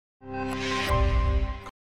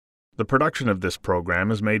The production of this program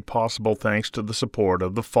is made possible thanks to the support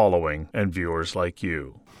of the following and viewers like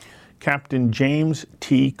you. Captain James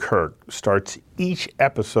T. Kirk starts each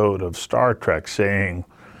episode of Star Trek saying,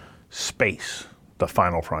 "Space, the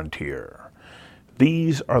final frontier.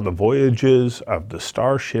 These are the voyages of the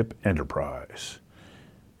Starship Enterprise.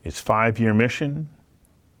 Its 5-year mission?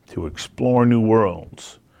 To explore new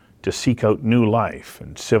worlds, to seek out new life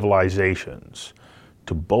and civilizations,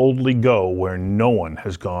 to boldly go where no one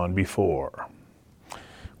has gone before."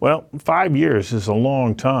 Well, 5 years is a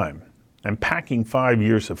long time, and packing 5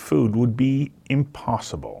 years of food would be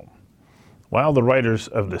impossible. While the writers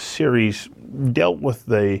of the series dealt with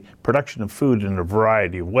the production of food in a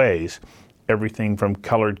variety of ways, everything from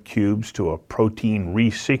colored cubes to a protein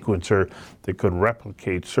resequencer that could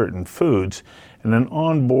replicate certain foods, and an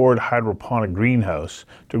onboard hydroponic greenhouse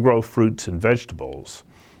to grow fruits and vegetables,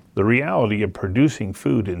 the reality of producing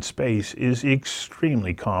food in space is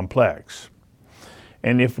extremely complex.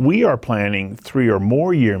 And if we are planning 3 or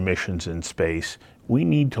more year missions in space, we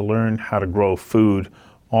need to learn how to grow food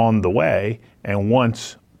on the way and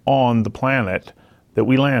once on the planet that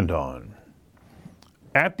we land on.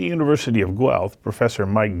 At the University of Guelph, Professor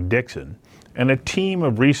Mike Dixon and a team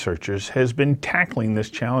of researchers has been tackling this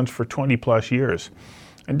challenge for 20 plus years.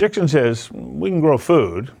 And Dixon says we can grow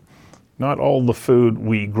food, not all the food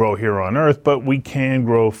we grow here on Earth, but we can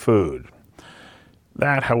grow food.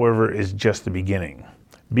 That, however, is just the beginning.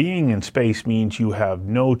 Being in space means you have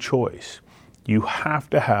no choice. You have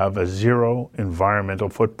to have a zero environmental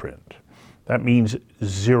footprint. That means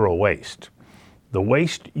zero waste. The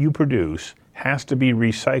waste you produce has to be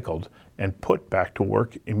recycled and put back to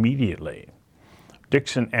work immediately.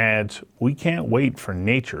 Dixon adds, we can't wait for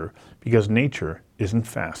nature because nature isn't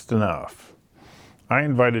fast enough. I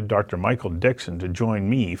invited Dr. Michael Dixon to join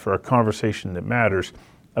me for a conversation that matters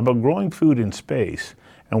about growing food in space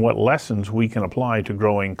and what lessons we can apply to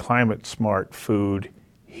growing climate-smart food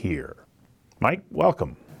here. Mike,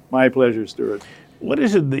 welcome. My pleasure, Stuart. What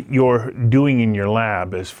is it that you're doing in your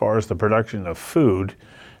lab as far as the production of food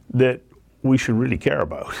that we should really care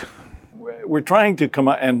about? We're trying to come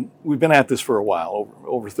up, and we've been at this for a while,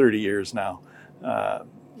 over 30 years now,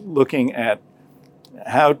 looking at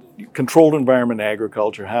how controlled environment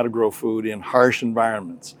agriculture, how to grow food in harsh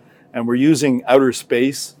environments. And we're using outer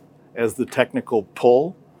space as the technical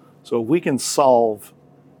pull. So if we can solve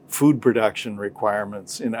food production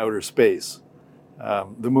requirements in outer space,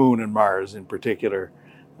 the moon and Mars in particular,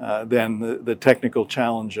 then the technical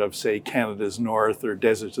challenge of, say, Canada's north or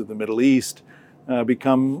deserts of the Middle East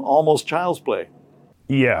become almost child's play.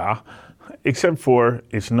 Yeah, except for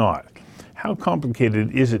it's not. How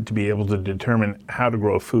complicated is it to be able to determine how to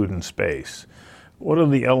grow food in space? What are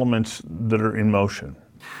the elements that are in motion?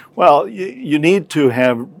 Well, you need to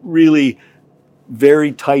have really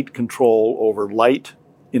very tight control over light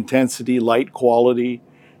intensity, light quality,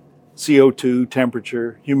 CO2,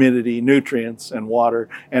 temperature, humidity, nutrients, and water,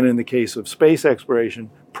 and in the case of space exploration,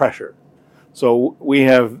 pressure. So we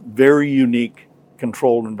have very unique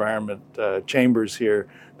controlled environment chambers here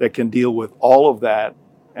that can deal with all of that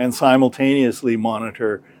and simultaneously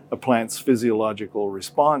monitor a plant's physiological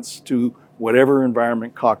response to whatever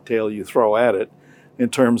environment cocktail you throw at it in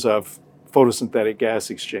terms of photosynthetic gas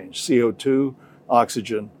exchange, CO2,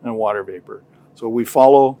 oxygen, and water vapor. So we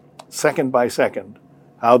follow second by second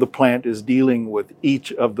how the plant is dealing with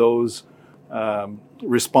each of those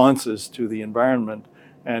responses to the environment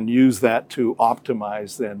and use that to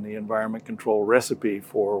optimize then the environment control recipe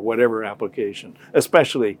for whatever application,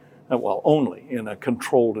 especially, only in a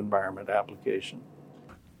controlled environment application.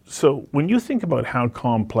 So when you think about how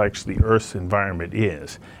complex the Earth's environment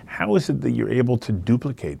is, how is it that you're able to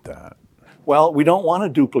duplicate that? Well, we don't want to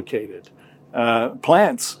duplicate it.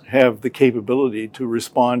 Plants have the capability to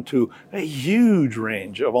respond to a huge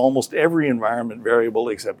range of almost every environment variable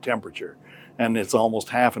except temperature, and it's almost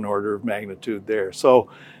half an order of magnitude there. So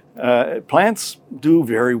plants do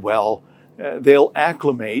very well. They'll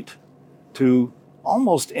acclimate to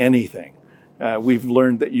almost anything. We've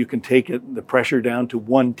learned that you can take the pressure down to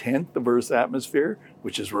 1/10 of Earth's atmosphere,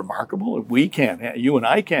 which is remarkable. We can't, you and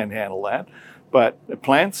I can't handle that, but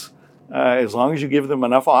plants, as long as you give them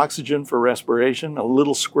enough oxygen for respiration, a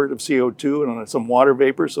little squirt of CO2 and some water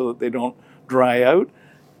vapor so that they don't dry out,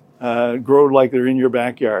 grow like they're in your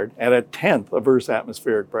backyard at 1/10 of Earth's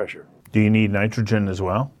atmospheric pressure. Do you need nitrogen as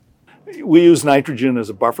well? We use nitrogen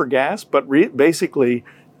as a buffer gas, but basically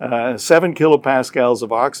 7 kilopascals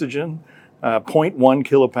of oxygen, 0.1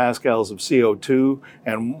 kilopascals of CO2,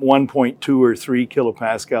 and 1.2 or 3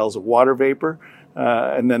 kilopascals of water vapor,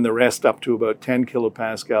 and then the rest up to about 10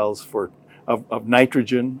 kilopascals of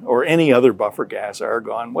nitrogen or any other buffer gas,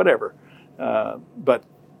 argon, whatever. But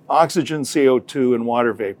oxygen, CO2, and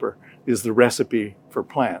water vapor is the recipe for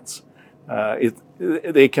plants.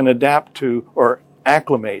 They can adapt to or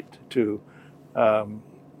acclimate to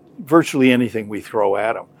virtually anything we throw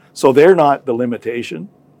at them. So they're not the limitation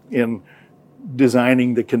in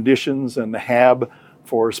designing the conditions and the hab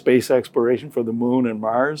for space exploration for the moon and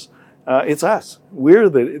Mars. It's us. We're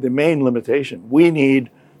the main limitation. We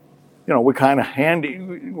need, we're kind of handy.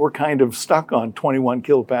 We're kind of stuck on 21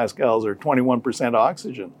 kilopascals or 21%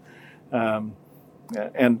 oxygen.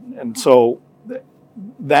 And so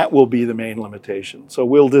that will be the main limitation. So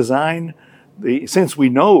we'll design since we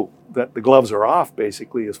know that the gloves are off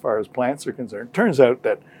basically as far as plants are concerned, it turns out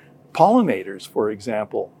that pollinators, for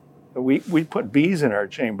example, we put bees in our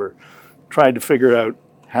chamber, tried to figure out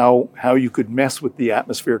how you could mess with the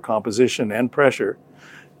atmosphere composition and pressure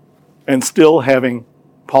and still having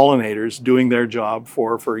pollinators doing their job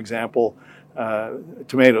for example,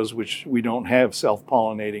 tomatoes, which we don't have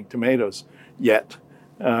self-pollinating tomatoes yet.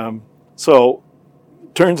 So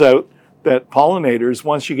turns out that pollinators,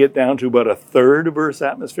 once you get down to about a third of Earth's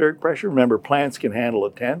atmospheric pressure, remember plants can handle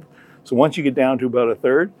a tenth, so once you get down to about a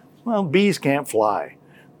third, well, bees can't fly.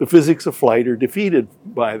 The physics of flight are defeated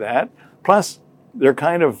by that. Plus, they're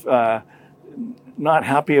kind of not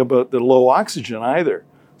happy about the low oxygen either.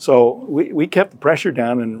 So we kept the pressure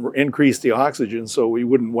down and increased the oxygen so we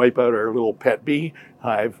wouldn't wipe out our little pet bee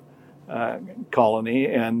hive colony.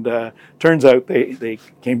 And turns out they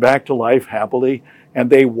came back to life happily, and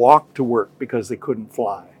they walked to work because they couldn't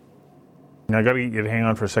fly. Now, I got to get you to hang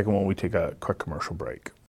on for a second while we take a quick commercial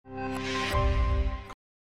break.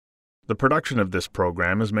 The production of this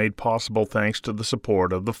program is made possible thanks to the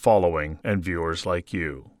support of the following and viewers like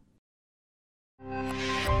you.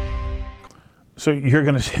 So you're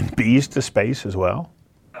going to send bees to space as well?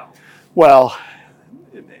 Well,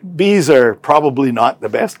 bees are probably not the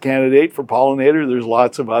best candidate for pollinator. There's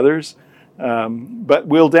lots of others. But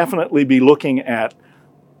we'll definitely be looking at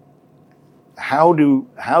how do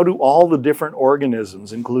all the different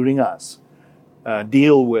organisms, including us,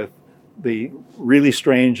 deal with the really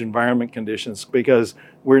strange environment conditions, because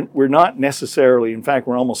we're not necessarily, in fact,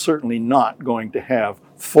 we're almost certainly not going to have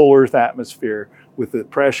full Earth atmosphere with the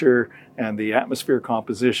pressure and the atmosphere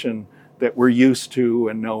composition that we're used to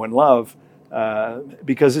and know and love,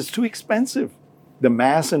 because it's too expensive. The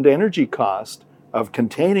mass and energy cost of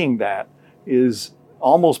containing that is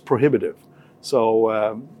almost prohibitive.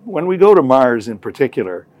 So when we go to Mars in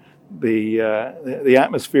particular, the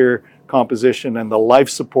atmosphere composition and the life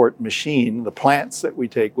support machine, the plants that we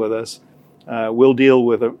take with us, will deal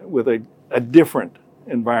with a different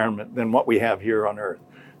environment than what we have here on Earth.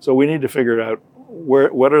 So we need to figure out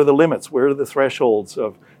what are the limits, where are the thresholds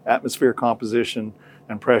of atmosphere composition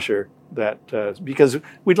and pressure that, because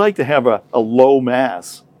we'd like to have a low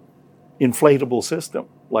mass inflatable system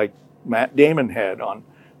like Matt Damon had on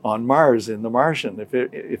Mars in The Martian.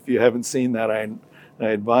 If you haven't seen that, I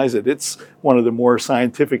advise it. It's one of the more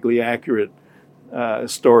scientifically accurate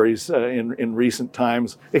stories in recent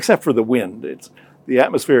times, except for the wind. The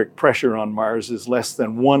atmospheric pressure on Mars is less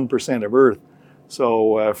than 1% of Earth.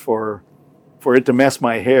 So for it to mess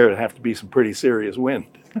my hair, it'd have to be some pretty serious wind.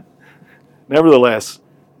 Nevertheless,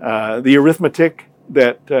 the arithmetic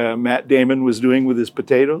that Matt Damon was doing with his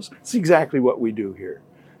potatoes, it's exactly what we do here.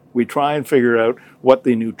 We try and figure out what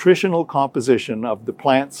the nutritional composition of the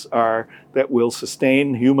plants are that will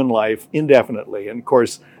sustain human life indefinitely. And of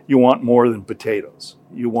course, you want more than potatoes.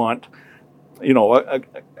 You want,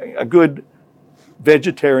 a good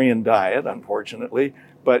vegetarian diet, unfortunately,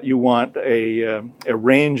 but you want a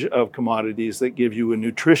range of commodities that give you a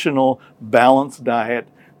nutritional, balanced diet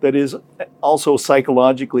that is also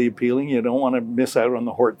psychologically appealing. You don't want to miss out on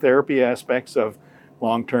the hort therapy aspects of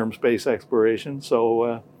long-term space exploration.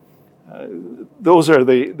 So those are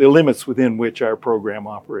the limits within which our program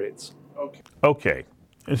operates. Okay.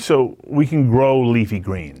 And so we can grow leafy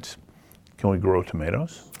greens. Can we grow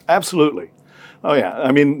tomatoes? Absolutely. Oh yeah.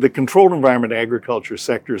 I mean, the controlled environment agriculture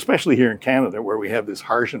sector, especially here in Canada where we have this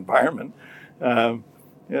harsh environment,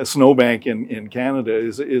 snowbank in Canada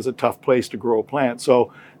is a tough place to grow a plant.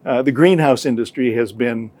 So the greenhouse industry has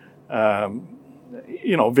been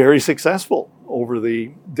very successful over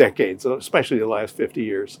the decades, especially the last 50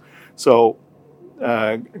 years. So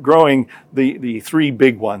growing the three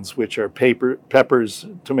big ones, which are peppers,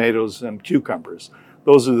 tomatoes, and cucumbers.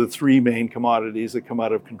 Those are the three main commodities that come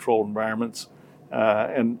out of controlled environments.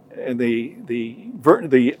 And the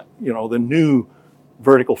new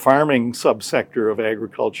vertical farming subsector of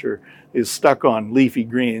agriculture is stuck on leafy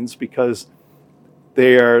greens because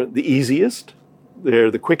they are the easiest, they're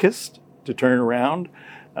the quickest, to turn around,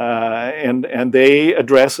 and they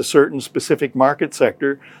address a certain specific market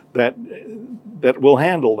sector that will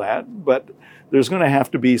handle that. But there's going to have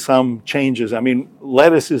to be some changes. I mean,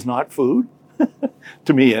 lettuce is not food,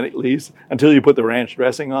 to me at least, until you put the ranch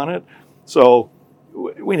dressing on it. So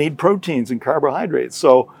we need proteins and carbohydrates.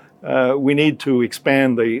 So we need to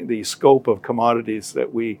expand the scope of commodities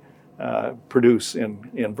that we produce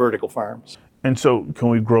in vertical farms. And so can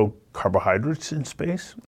we grow carbohydrates in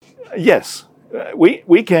space? Yes,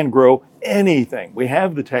 we can grow anything. We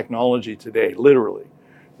have the technology today, literally.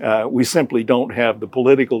 We simply don't have the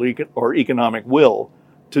political or economic will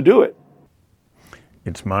to do it.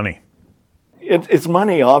 It's money. It's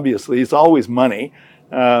money, obviously. It's always money.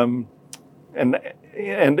 And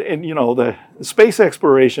you know, the space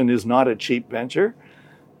exploration is not a cheap venture.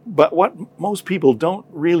 But what most people don't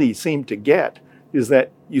really seem to get is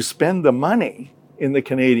that you spend the money in the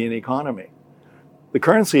Canadian economy. The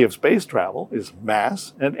currency of space travel is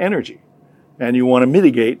mass and energy. And you want to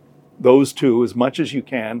mitigate those two as much as you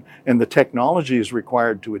can. And the technologies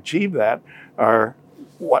required to achieve that are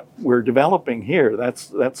what we're developing here.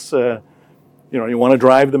 That's you know, you want to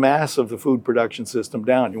drive the mass of the food production system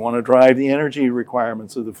down. You want to drive the energy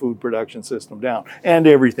requirements of the food production system down, and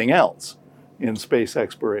everything else in space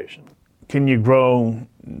exploration. Can you grow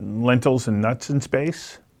lentils and nuts in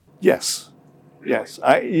space? Yes.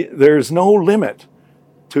 There's no limit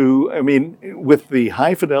to, I mean, with the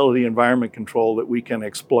high fidelity environment control that we can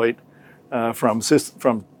exploit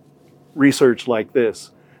from research like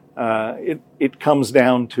this, it comes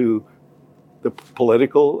down to the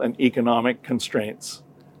political and economic constraints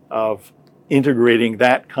of integrating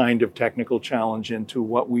that kind of technical challenge into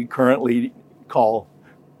what we currently call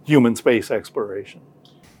human space exploration.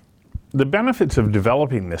 The benefits of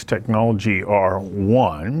developing this technology are,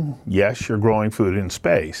 one, yes, you're growing food in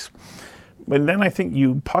space, but then I think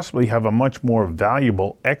you possibly have a much more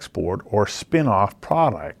valuable export or spin-off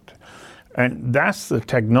product. And that's the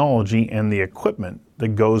technology and the equipment that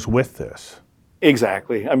goes with this.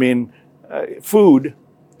 Exactly. I mean, food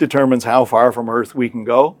determines how far from Earth we can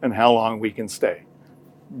go and how long we can stay.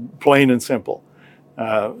 Plain and simple.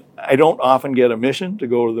 I don't often get a mission to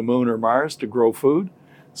go to the moon or Mars to grow food.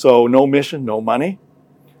 So no mission, no money.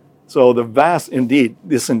 So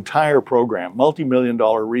this entire program,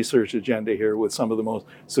 multi-million-dollar research agenda here with some of the most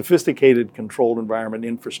sophisticated controlled environment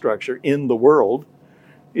infrastructure in the world,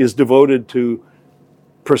 is devoted to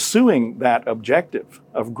pursuing that objective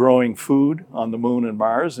of growing food on the moon and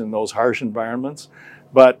Mars in those harsh environments,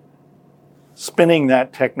 but spinning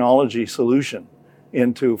that technology solution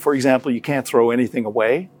into, for example, you can't throw anything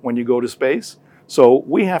away when you go to space. So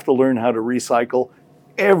we have to learn how to recycle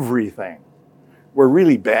everything. We're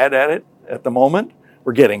really bad at it at the moment.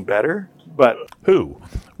 We're getting better, but... Who?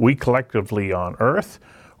 We collectively on Earth,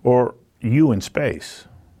 or you in space?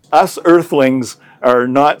 Us Earthlings are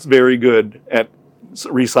not very good at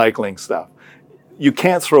recycling stuff. You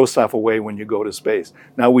can't throw stuff away when you go to space.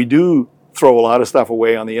 Now, we do throw a lot of stuff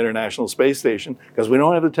away on the International Space Station because we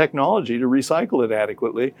don't have the technology to recycle it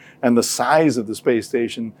adequately, and the size of the space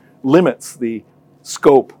station limits the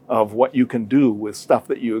scope of what you can do with stuff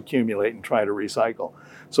that you accumulate and try to recycle.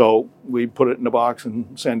 So we put it in a box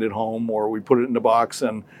and send it home, or we put it in a box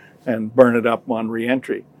and burn it up on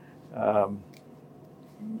reentry.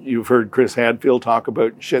 You've heard Chris Hadfield talk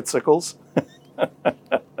about shitsicles.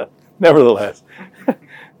 Nevertheless,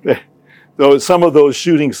 some of those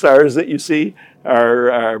shooting stars that you see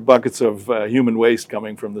are buckets of human waste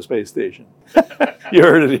coming from the space station. You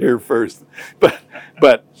heard it here first. But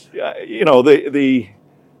you know, the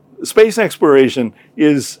space exploration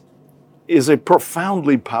is a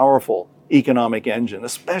profoundly powerful economic engine,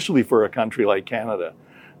 especially for a country like Canada,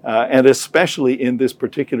 and especially in this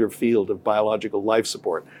particular field of biological life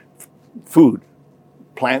support, food,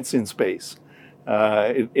 plants in space.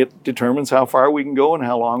 It determines how far we can go and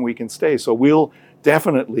how long we can stay. So we'll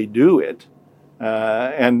definitely do it,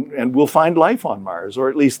 and we'll find life on Mars, or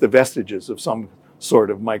at least the vestiges of some sort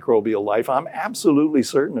of microbial life. I'm absolutely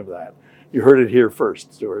certain of that. You heard it here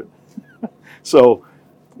first, Stuart. So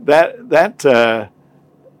that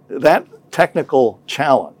technical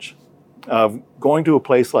challenge of going to a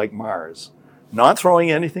place like Mars, not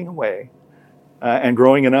throwing anything away, and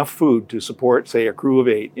growing enough food to support, say, a crew of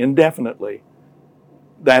 8 indefinitely,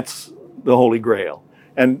 that's the Holy Grail.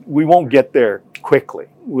 And we won't get there quickly.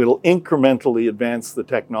 We'll incrementally advance the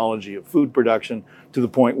technology of food production to the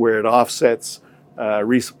point where it offsets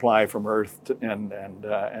resupply from Earth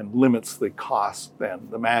and limits the cost, then,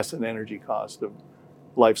 the mass and energy cost of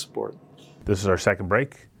life support. This is our second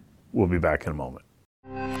break. We'll be back in a moment.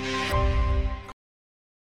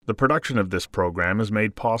 The production of this program is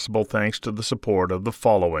made possible thanks to the support of the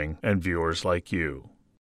following and viewers like you.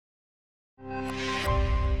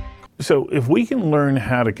 So if we can learn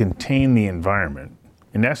how to contain the environment,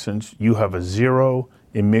 in essence, you have a zero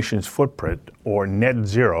emissions footprint or net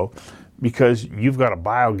zero because you've got a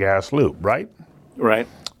biogas loop, right? Right.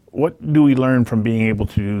 What do we learn from being able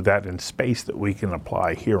to do that in space that we can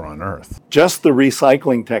apply here on Earth? Just the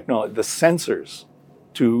recycling technology, the sensors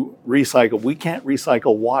to recycle. We can't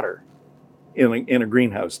recycle water in a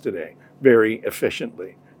greenhouse today very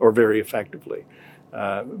efficiently or very effectively.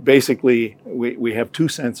 Basically, we have two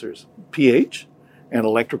sensors, pH and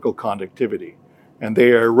electrical conductivity. And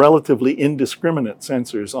they are relatively indiscriminate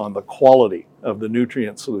sensors on the quality of the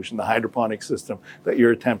nutrient solution, the hydroponic system that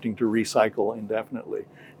you're attempting to recycle indefinitely.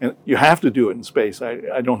 And you have to do it in space.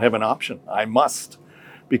 I don't have an option. I must.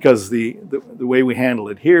 Because the way we handle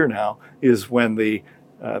it here now is when the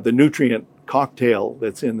nutrient cocktail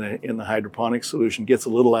that's in the hydroponic solution gets a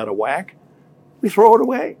little out of whack, we throw it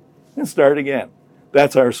away and start again.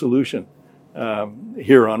 That's our solution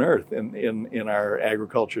here on Earth in our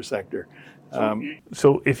agriculture sector.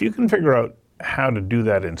 So if you can figure out how to do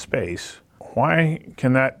that in space, why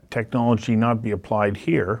can that technology not be applied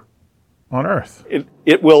here on Earth?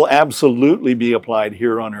 It will absolutely be applied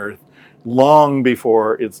here on Earth long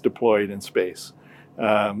before it's deployed in space.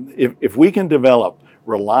 If we can develop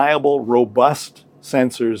reliable, robust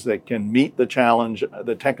sensors that can meet the challenge,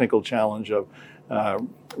 the technical challenge of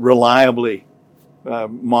reliably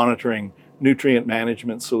monitoring nutrient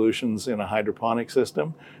management solutions in a hydroponic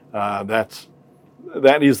system, that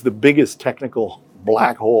is the biggest technical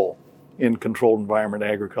black hole in controlled environment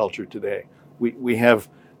agriculture today. We have,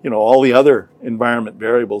 all the other environment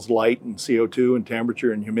variables, light and CO2 and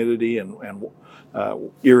temperature and humidity and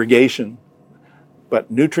irrigation, but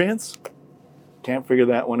nutrients, can't figure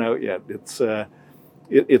that one out yet.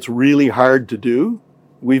 It's really hard to do.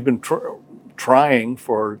 We've been trying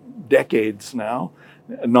for decades now,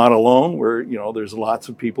 not alone. There's lots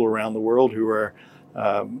of people around the world who are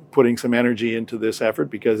putting some energy into this effort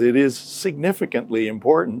because it is significantly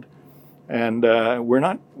important, and we're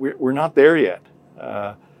not there yet.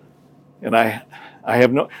 And I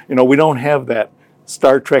have we don't have that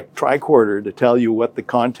Star Trek tricorder to tell you what the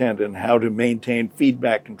content and how to maintain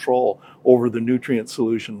feedback control over the nutrient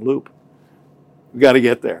solution loop. We've got to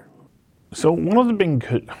get there. So one of the big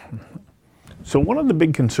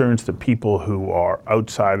concerns that people who are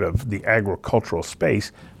outside of the agricultural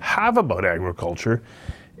space have about agriculture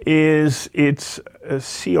is its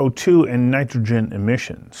CO2 and nitrogen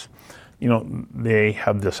emissions. They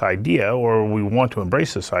have this idea, or we want to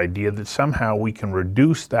embrace this idea, that somehow we can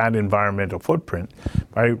reduce that environmental footprint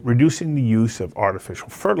by reducing the use of artificial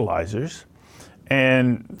fertilizers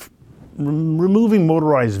and removing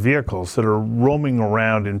motorized vehicles that are roaming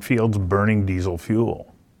around in fields burning diesel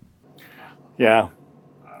fuel. Yeah,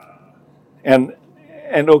 and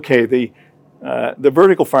okay, the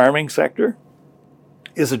vertical farming sector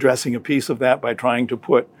is addressing a piece of that by trying to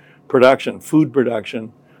put food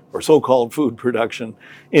production, or so-called food production,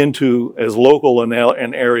 into as local an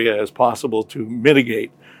area as possible to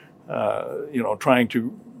mitigate, trying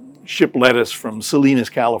to ship lettuce from Salinas,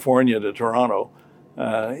 California to Toronto.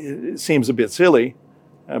 It seems a bit silly,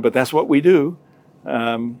 but that's what we do.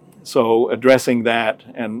 So addressing that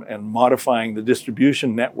and modifying the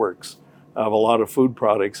distribution networks of a lot of food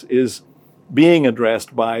products is being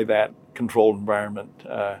addressed by that controlled environment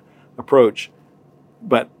approach.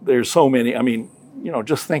 But there's so many,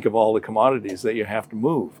 just think of all the commodities that you have to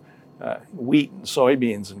move. Wheat and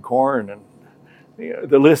soybeans and corn and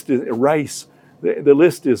the list is rice. The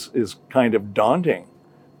list is kind of daunting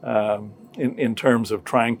in terms of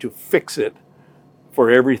trying to fix it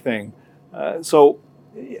for everything. So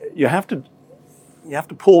you have to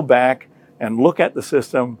pull back and look at the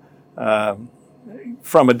system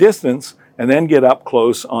from a distance, and then get up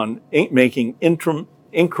close on making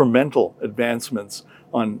incremental advancements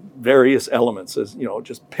on various elements. As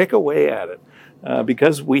just pick away at it,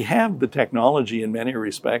 because we have the technology in many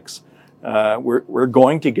respects. We're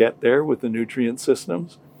going to get there with the nutrient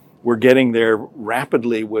systems. We're getting there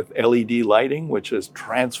rapidly with LED lighting, which has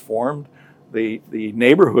transformed the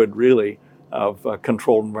neighborhood really of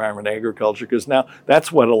controlled environment agriculture, because now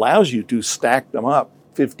that's what allows you to stack them up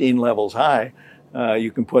 15 levels high.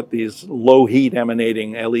 You can put these low heat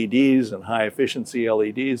emanating LEDs and high efficiency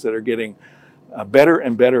LEDs that are getting better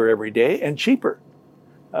and better every day and cheaper.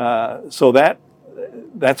 So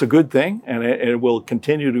that's a good thing, and it will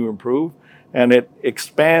continue to improve, and it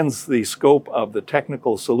expands the scope of the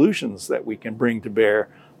technical solutions that we can bring to bear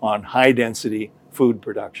on high density food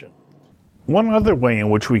production. One other way in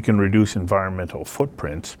which we can reduce environmental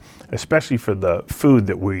footprints, especially for the food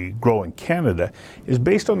that we grow in Canada, is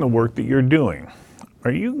based on the work that you're doing.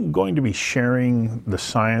 Are you going to be sharing the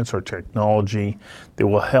science or technology that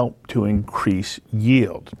will help to increase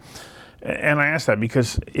yield? And I ask that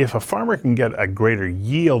because if a farmer can get a greater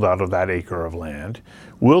yield out of that acre of land,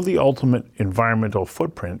 will the ultimate environmental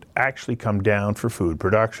footprint actually come down for food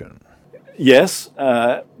production? Yes,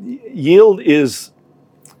 yield is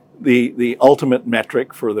the ultimate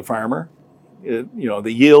metric for the farmer. The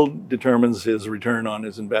yield determines his return on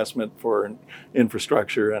his investment for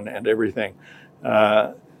infrastructure and everything.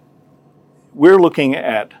 We're looking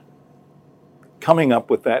at coming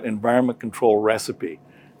up with that environment control recipe.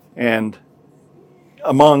 And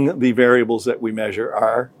among the variables that we measure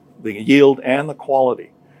are the yield and the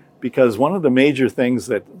quality. Because one of the major things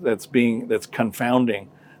that's confounding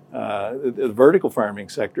the vertical farming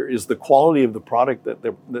sector is the quality of the product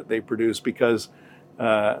that they produce, because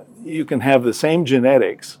you can have the same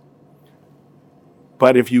genetics,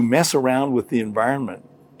 but if you mess around with the environment,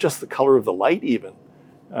 just the color of the light even,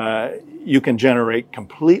 you can generate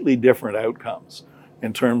completely different outcomes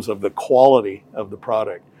in terms of the quality of the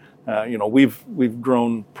product. We've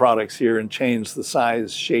grown products here and changed the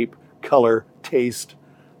size, shape, color, taste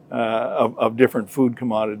of different food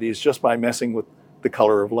commodities just by messing with the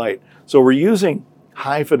color of light. So we're using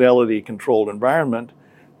high fidelity controlled environment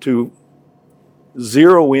to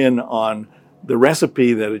zero in on the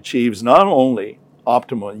recipe that achieves not only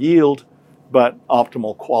optimal yield, but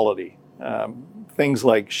optimal quality. Things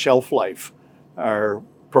like shelf life are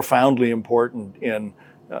profoundly important in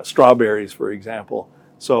strawberries, for example.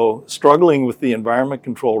 So struggling with the environment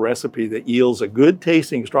control recipe that yields a good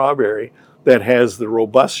tasting strawberry that has the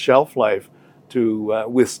robust shelf life to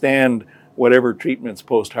withstand whatever treatments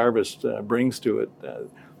post-harvest brings to it.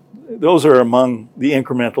 Those are among the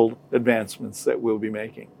incremental advancements that we'll be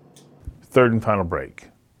making. Third and final break.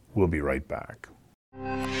 We'll be right back.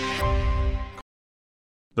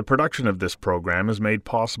 The production of this program is made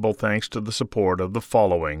possible thanks to the support of the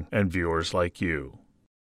following and viewers like you.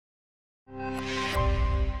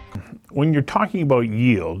 When you're talking about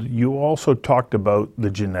yield, you also talked about the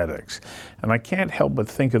genetics. And I can't help but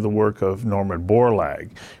think of the work of Norman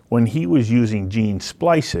Borlaug when he was using gene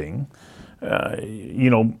splicing,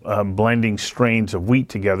 blending strains of wheat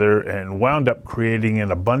together and wound up creating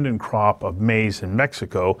an abundant crop of maize in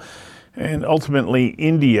Mexico. And ultimately,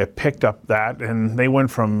 India picked up that, and they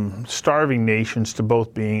went from starving nations to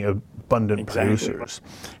both being abundant producers.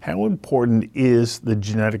 How important is the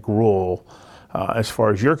genetic role as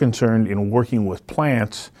far as you're concerned in working with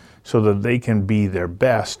plants so that they can be their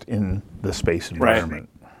best in the space environment?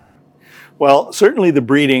 Right. Well, certainly the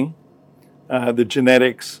breeding, the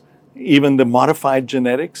genetics, even the modified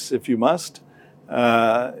genetics, if you must,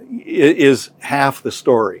 is half the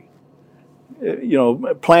story.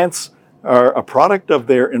 Plants are a product of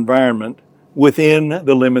their environment within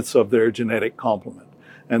the limits of their genetic complement.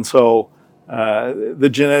 And so the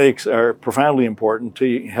genetics are profoundly important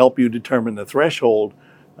to help you determine the threshold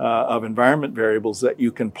of environment variables that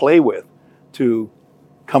you can play with to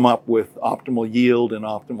come up with optimal yield and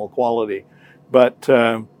optimal quality. But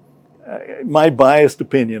my biased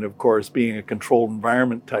opinion, of course, being a controlled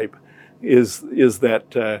environment type, is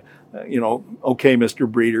that okay,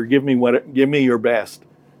 Mr. Breeder, give me your best,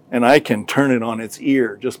 and I can turn it on its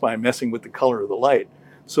ear just by messing with the color of the light.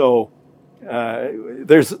 So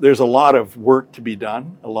there's a lot of work to be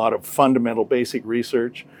done, a lot of fundamental basic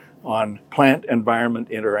research on plant-environment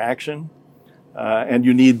interaction, and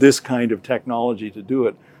you need this kind of technology to do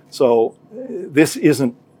it. So this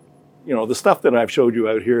isn't, the stuff that I've showed you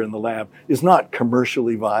out here in the lab is not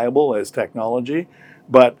commercially viable as technology,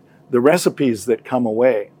 but the recipes that come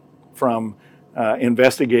away from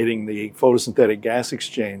investigating the photosynthetic gas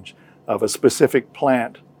exchange of a specific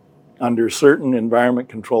plant under certain environment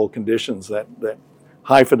control conditions, that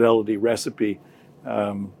high fidelity recipe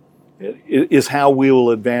is how we will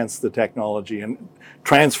advance the technology and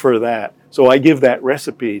transfer that. So I give that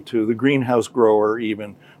recipe to the greenhouse grower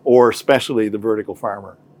even, or especially the vertical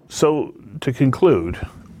farmer. So to conclude,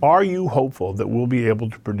 are you hopeful that we'll be able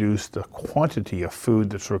to produce the quantity of food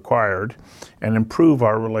that's required and improve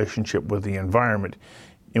our relationship with the environment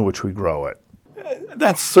in which we grow it?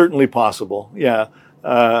 That's certainly possible, yeah.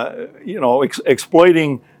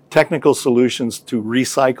 Exploiting technical solutions to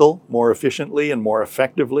recycle more efficiently and more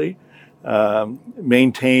effectively,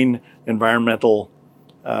 maintain environmental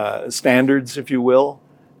standards, if you will.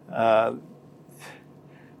 I'm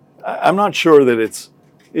not sure that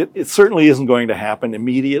it certainly isn't going to happen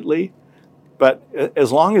immediately, but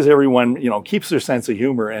as long as everyone keeps their sense of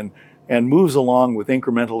humor and and moves along with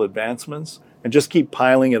incremental advancements and just keep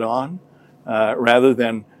piling it on rather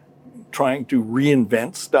than trying to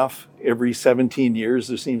reinvent stuff every 17 years.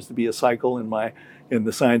 There seems to be a cycle in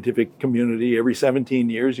the scientific community. Every 17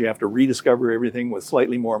 years, you have to rediscover everything with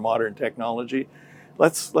slightly more modern technology.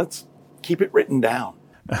 Let's keep it written down.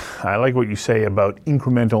 I like what you say about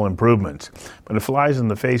incremental improvements, but it flies in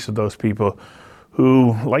the face of those people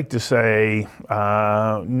who like to say,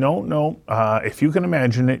 no, if you can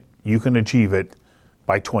imagine it, you can achieve it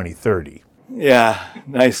by 2030. Yeah,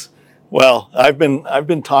 nice. Well, I've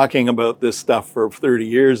been talking about this stuff for 30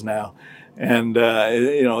 years now, and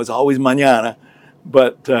it's always mañana,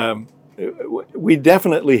 but we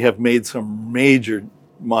definitely have made some major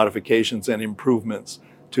modifications and improvements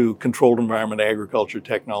to controlled environment agriculture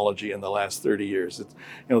technology in the last 30 years. It's,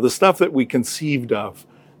 the stuff that we conceived of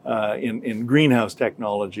in greenhouse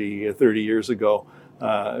technology 30 years ago,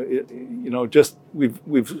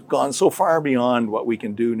 we've gone so far beyond what we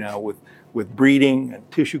can do now with breeding and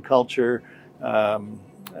tissue culture,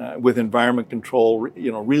 with environment control,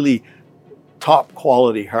 really top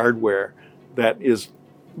quality hardware that is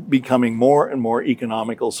becoming more and more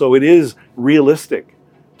economical. So it is realistic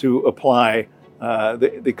to apply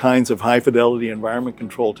the kinds of high fidelity environment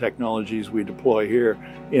control technologies we deploy here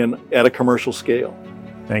at a commercial scale.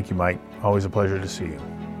 Thank you, Mike. Always a pleasure to see you.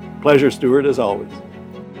 Pleasure, Stuart, as always.